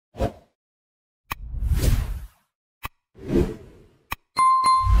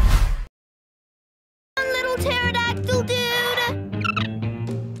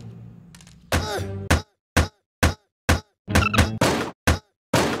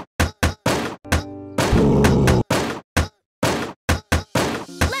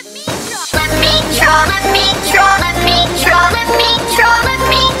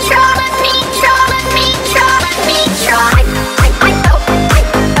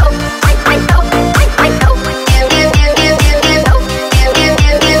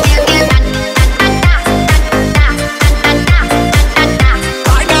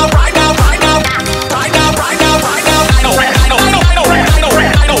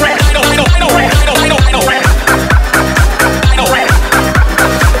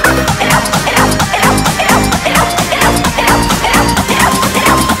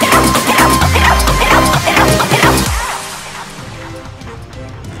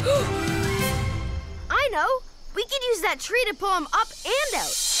I know. We could use that tree to pull him up and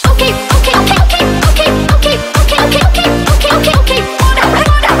out. Okay.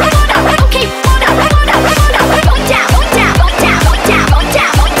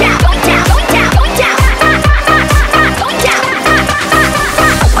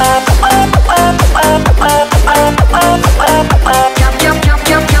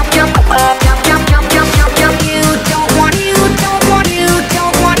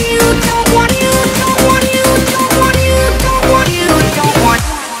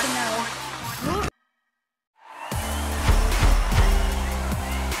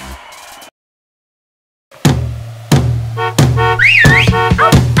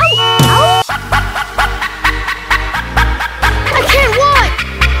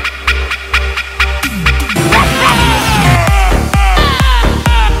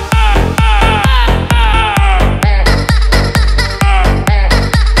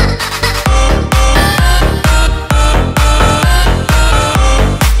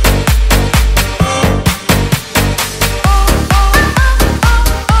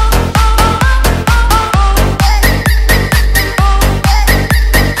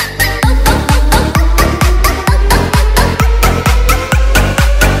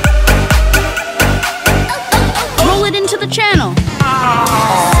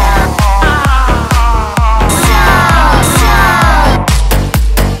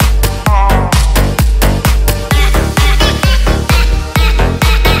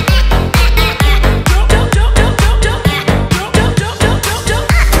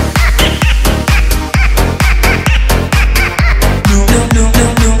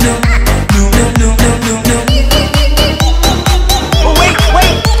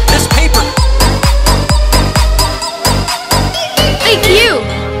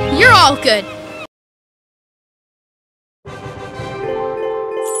 Good.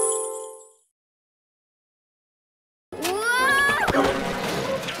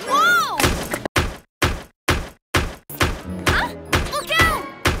 Whoa! Huh? Look out!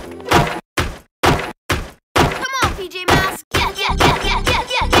 Come on, PJ Masks.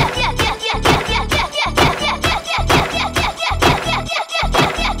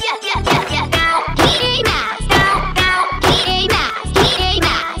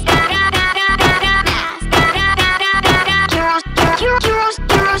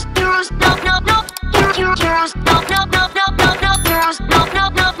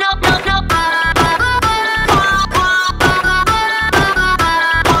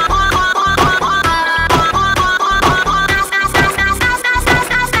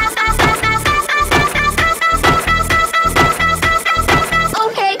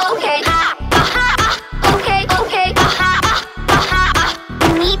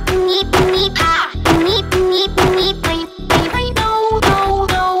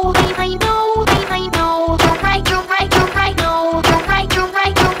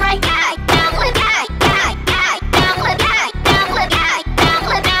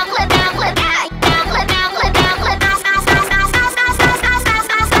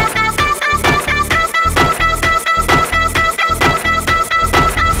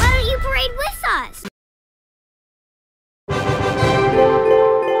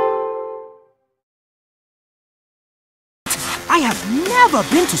 I have never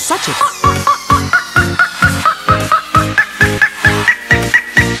been to such a...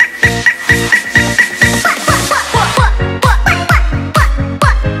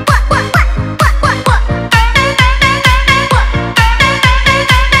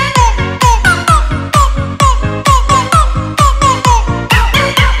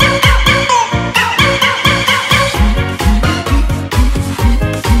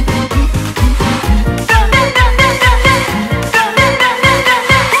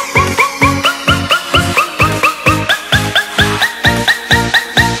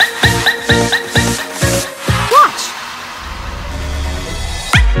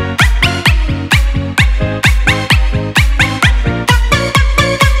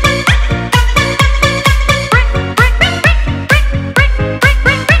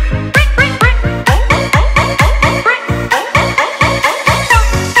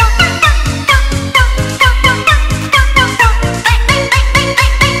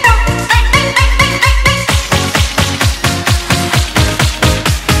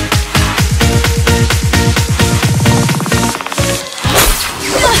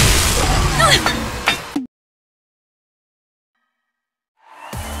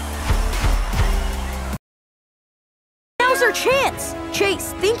 Now's our chance.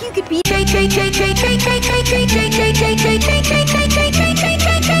 Chase, think you could be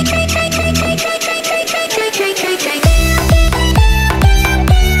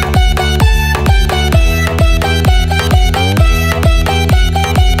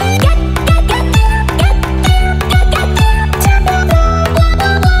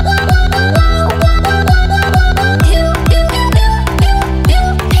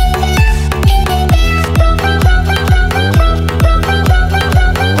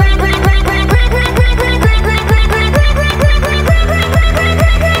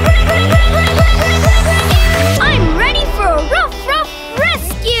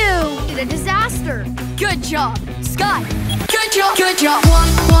Good job, Sky. Good job, good job. One,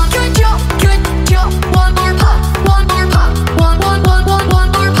 good job, good job. One more pop, one more pop. One more pop.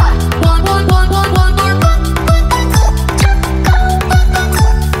 One more pop.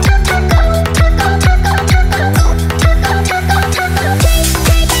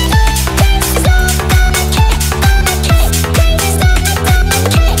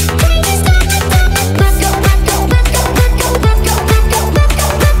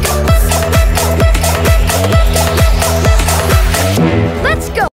 Let's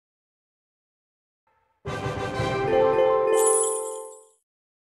go.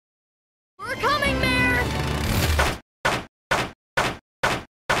 We're coming, Mayor.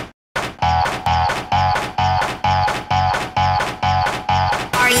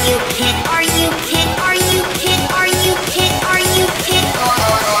 Are you kid? Are you kid? Are you kid? Are you kid? Are you kid?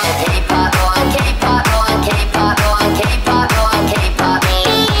 On K-pop, on K-pop, on K-pop, on K-pop, on K-pop.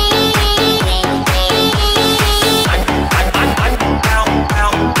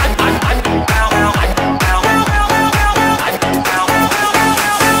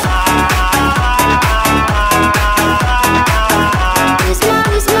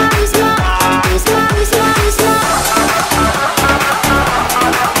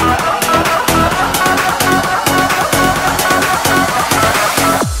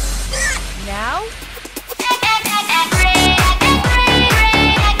 Now,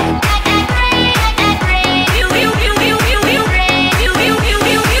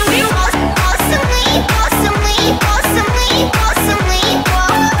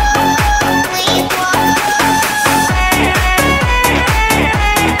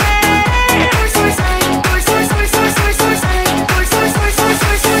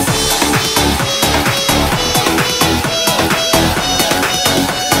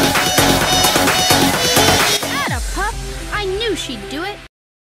 atta pup. I knew she'd do it.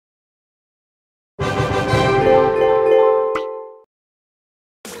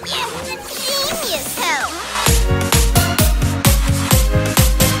 Genius help.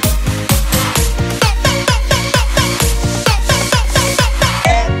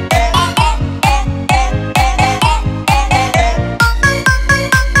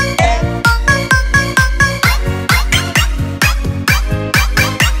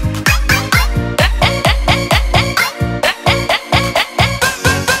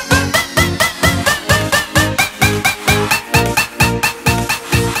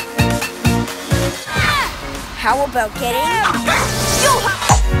 How about getting...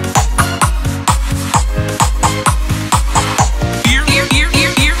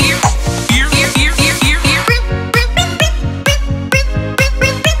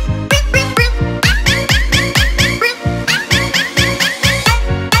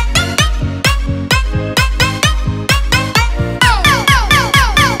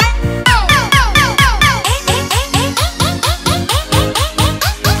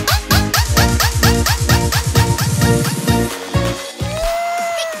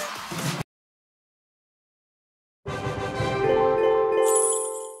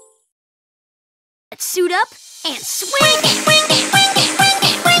 Suit up and swing!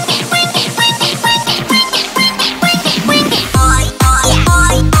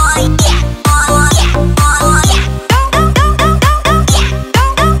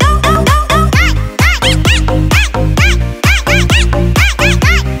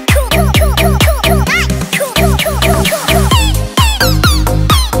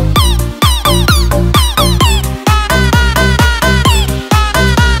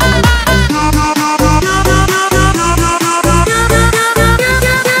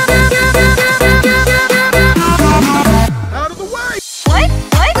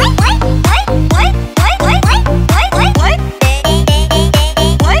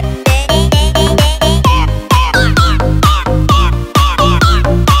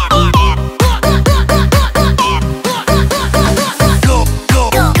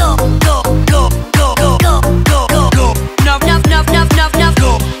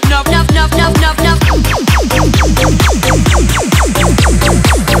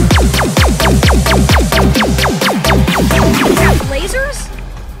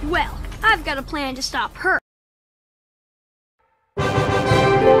 I've got a plan to stop her.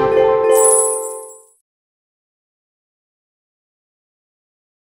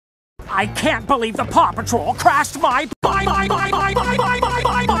 I can't believe the Paw Patrol crashed my... I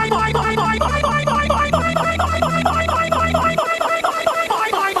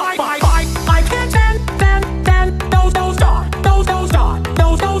can't stand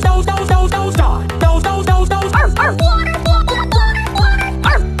those.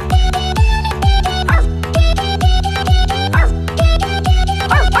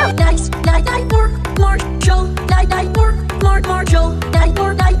 Nice, night, work, Marshall. Night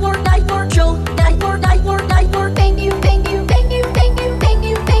more, Marshall. Night more, thank you, thank you, thank you, thank you, thank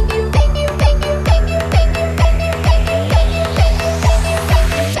you, thank you, thank you, thank you, thank you, thank you, thank you, thank you, thank you, thank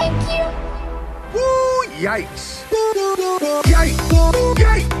you, thank you. Woo, yikes. Yikes. Yikes.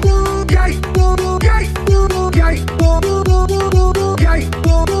 Yikes. Yikes. Yikes. Yikes.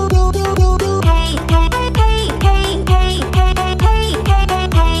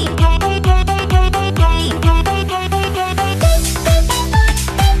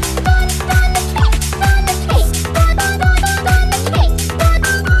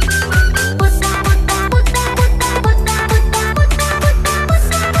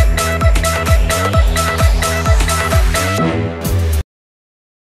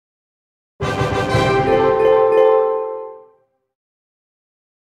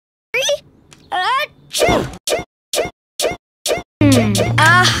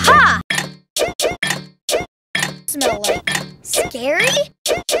 Aha! Smell like scary?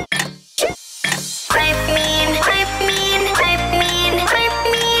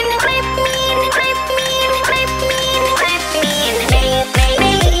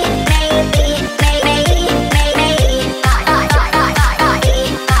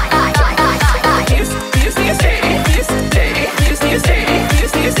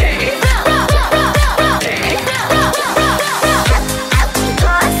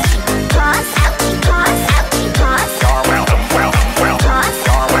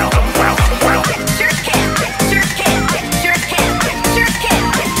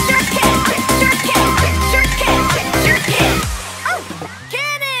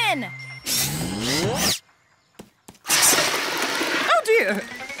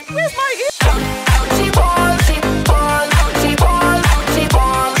 Where's my ear? Ouchie ball, ouchie ball, ouchie ball, ouchie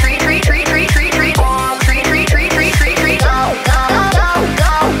ball. Tree, tree, tree, tree, tree, tree, ball. Tree, tree, tree, tree, tree, tree. Go, go, go,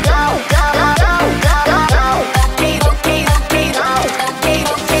 go, go, go, go, go, go. Okay, okay, okay, go. Okay,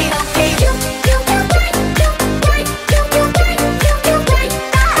 okay, okay. You right, you right, you right, you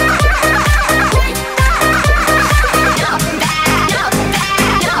right. Up and back, up and back, up and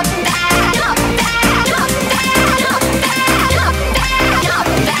back, up and back, up and back, up and back, up and back, up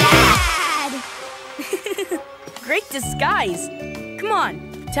and back. Great disguise. Come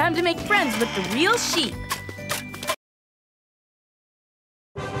on, time to make friends with the real sheep.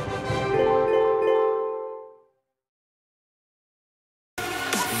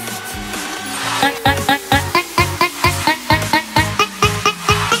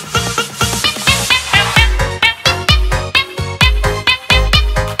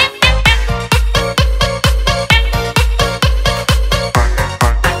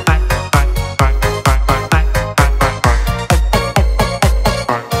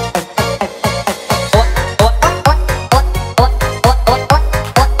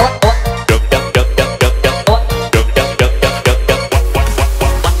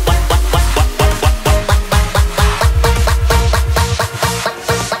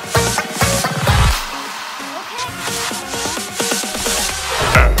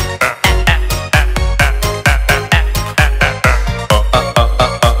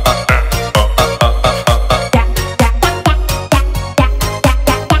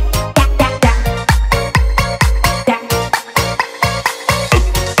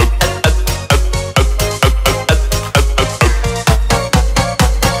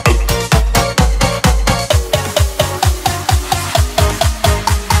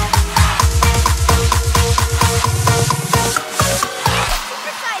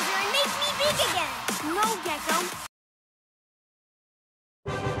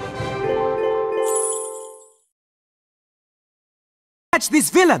 Catch this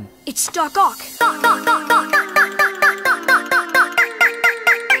villain! It's Doc Ock.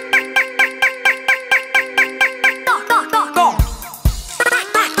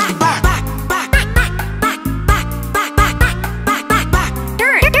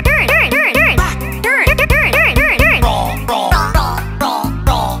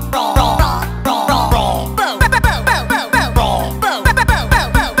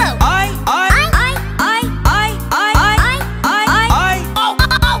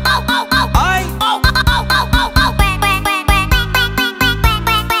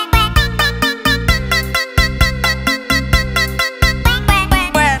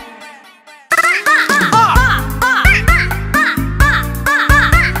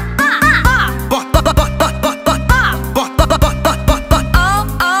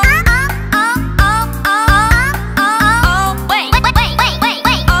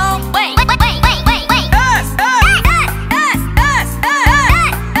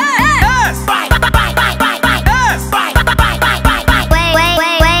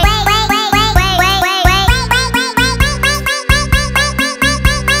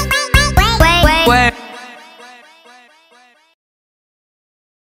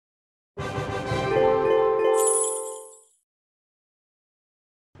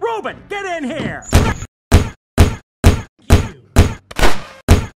 Ruben, get in here!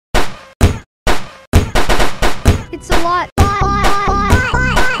 It's a lot.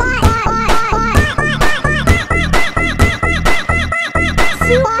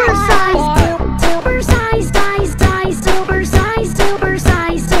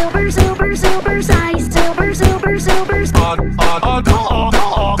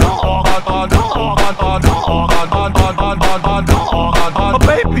 A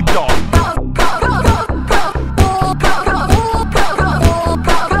baby dog.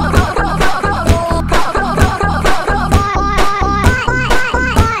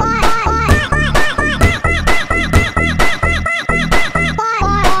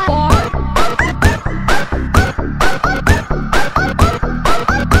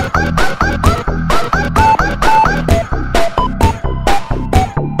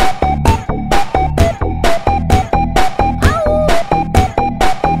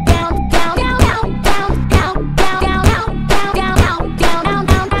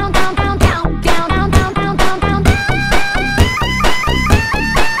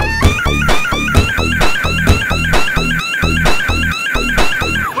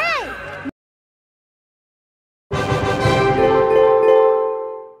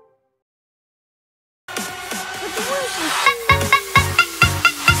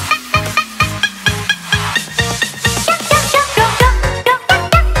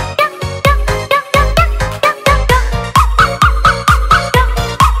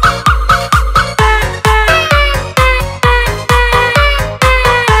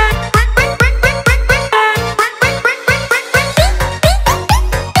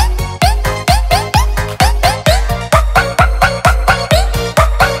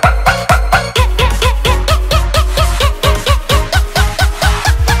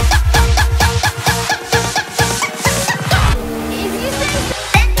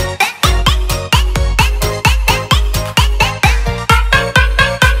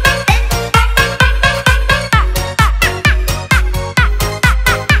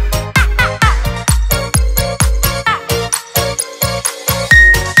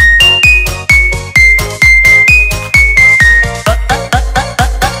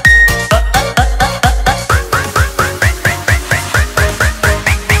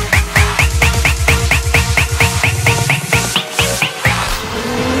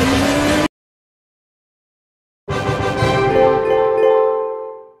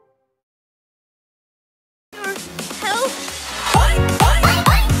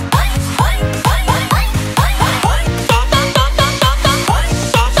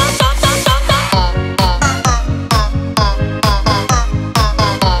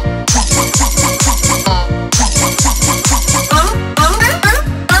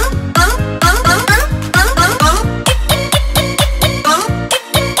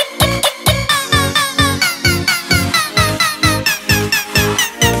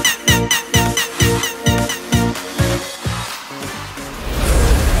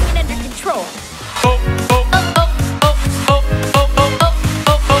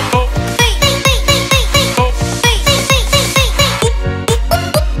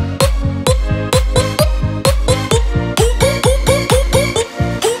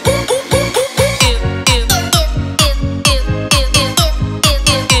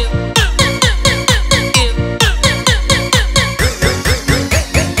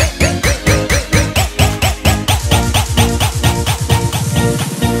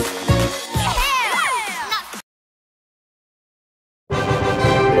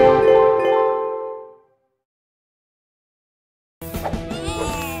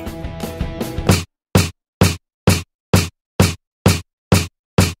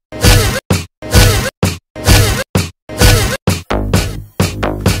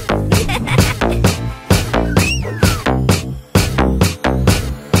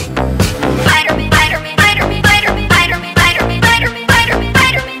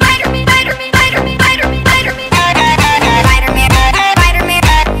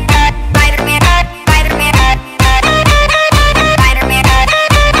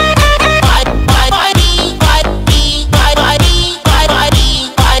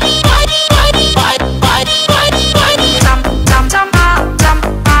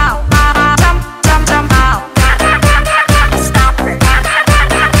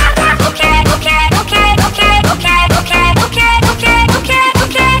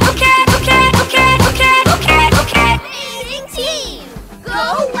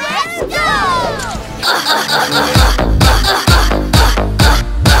 Go, let's go!